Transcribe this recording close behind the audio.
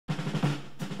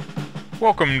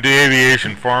Welcome to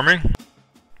Aviation Farming.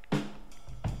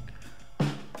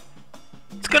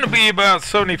 It's going to be about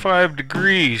 75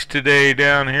 degrees today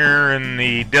down here in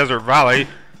the Desert Valley,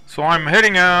 so I'm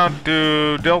heading out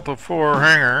to Delta 4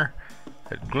 hangar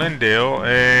at Glendale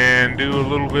and do a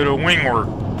little bit of wing work.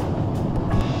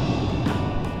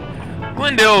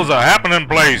 Glendale is a happening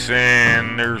place,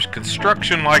 and there's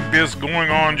construction like this going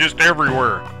on just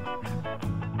everywhere.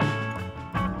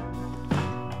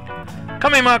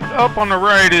 Coming up on the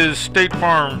right is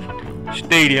Superbowl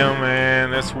Stadium,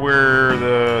 and that's where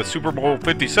the Superbowl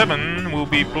 57 will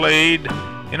be played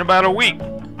in about a week.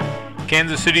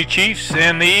 Kansas City Chiefs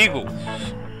and the Eagles.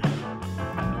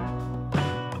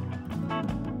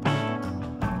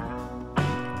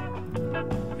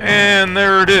 And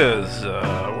there it is,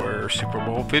 where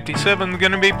Superbowl 57 is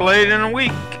going to be played in a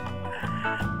week.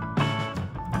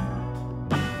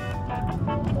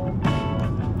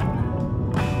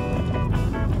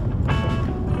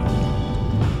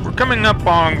 Coming up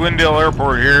on Glendale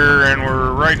Airport here, and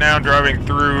we're right now driving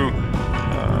through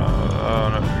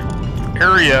an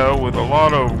area with a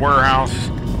lot of warehouse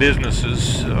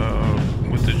businesses,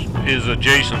 which is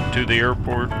adjacent to the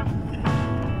airport.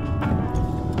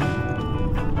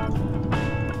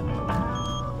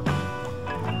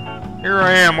 Here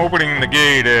I am opening the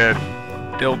gate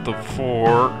at Delta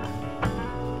 4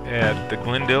 at the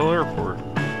Glendale Airport.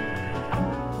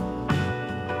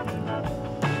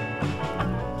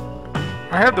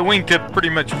 I have the wingtip pretty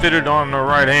much fitted on the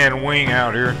right-hand wing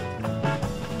out here,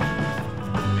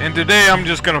 and today I'm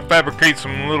just going to fabricate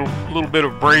some little bit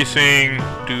of bracing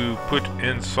to put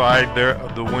inside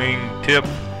the wing tip,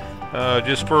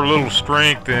 just for a little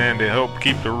strength and to help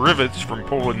keep the rivets from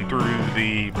pulling through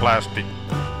the plastic.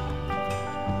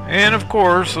 And of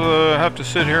course, I have to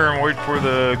sit here and wait for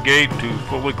the gate to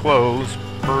fully close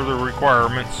per the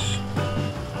requirements.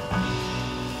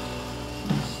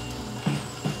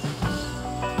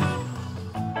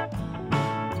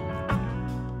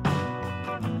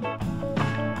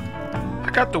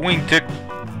 I got the wingtip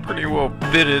pretty well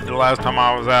fitted the last time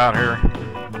I was out here.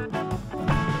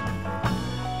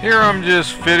 Here I'm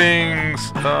just fitting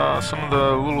some of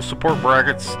the little support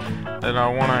brackets that I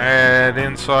want to add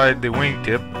inside the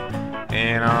wingtip,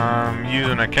 and I'm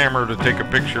using a camera to take a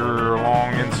picture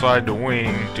along inside the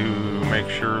wing to make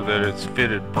sure that it's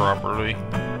fitted properly.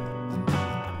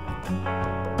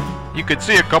 You could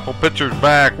see a couple pictures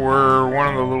back where one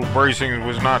of the little bracings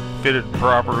was not fitted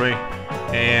properly,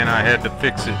 and I had to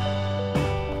fix it.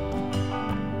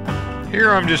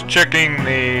 Here I'm just checking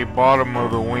the bottom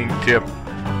of the wingtip,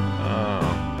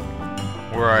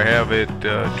 where I have it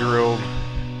drilled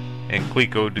and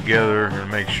clecoed together, and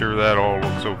make sure that all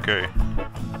looks okay.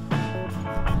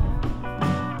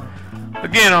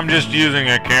 Again, I'm just using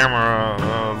a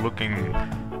camera looking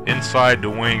inside the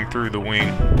wing through the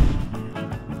wing.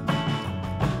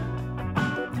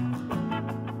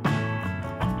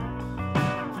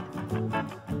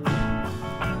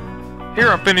 Here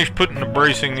I finished putting the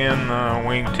bracing in the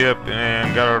wingtip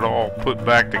and got it all put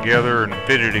back together and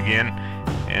fitted again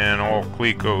and all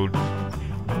clecoed.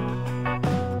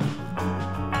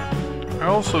 I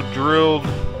also drilled,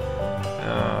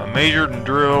 measured and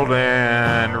drilled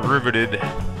and riveted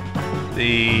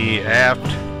the aft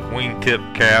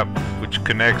wingtip cap, which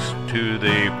connects to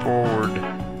the forward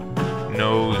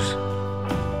nose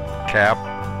cap.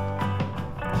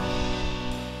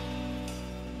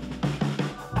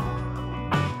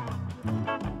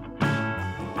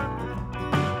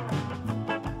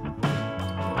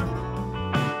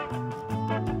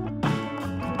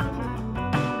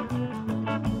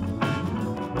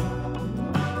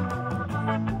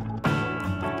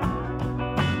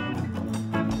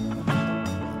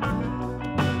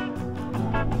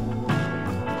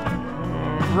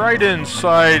 Right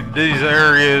inside these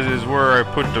areas is where I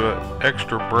put the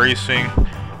extra bracing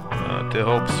to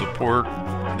help support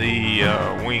the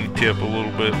wingtip a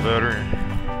little bit better.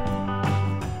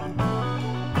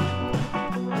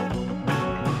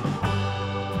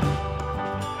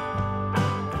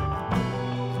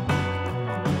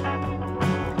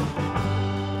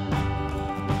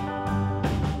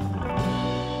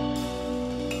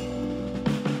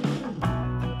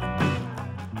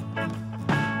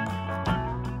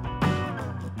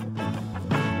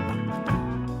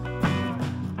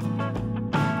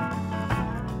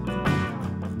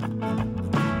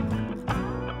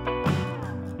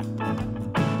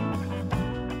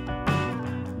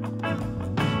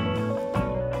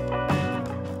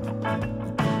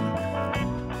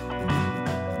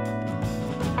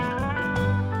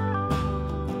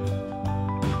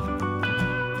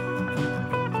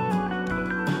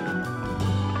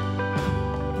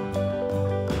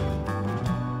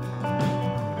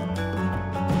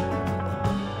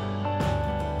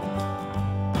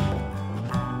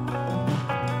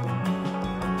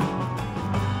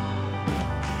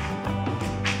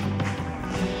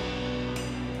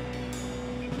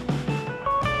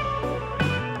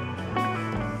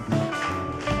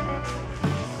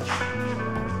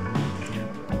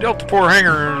 Delta 4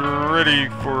 hangar is ready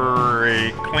for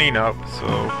a cleanup,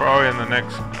 so probably in the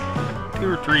next 2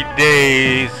 or 3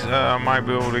 days I might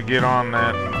be able to get on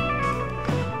that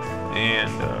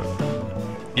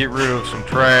and get rid of some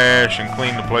trash and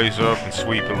clean the place up and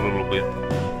sweep it a little bit.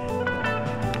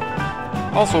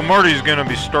 Also, Marty's going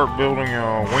to start building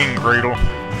a wing cradle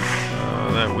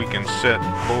that we can set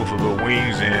both of the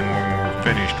wings in when we're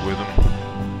finished with them.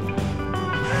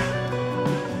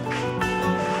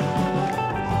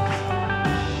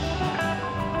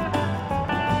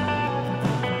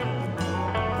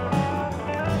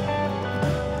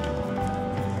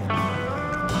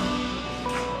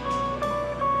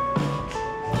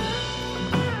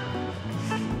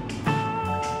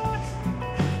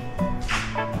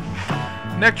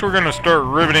 Next, we're going to start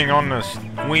riveting on this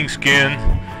wing skin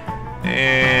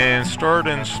and start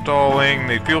installing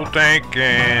the fuel tank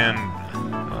and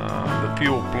the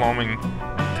fuel plumbing,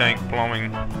 tank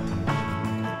plumbing.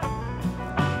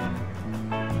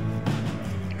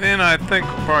 Then I think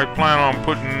we'll probably plan on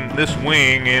putting this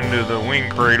wing into the wing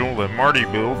cradle that Marty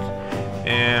builds,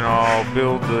 and I'll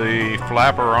build the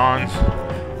flaperons.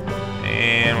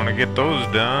 And when I get those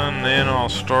done, then I'll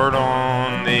start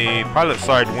on the pilot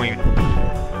side wing.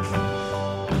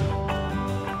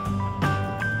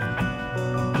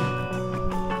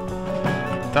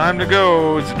 Time to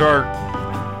go, it's dark.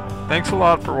 Thanks a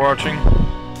lot for watching.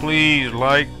 Please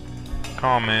like,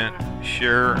 comment,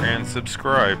 share, and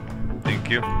subscribe. Thank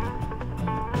you.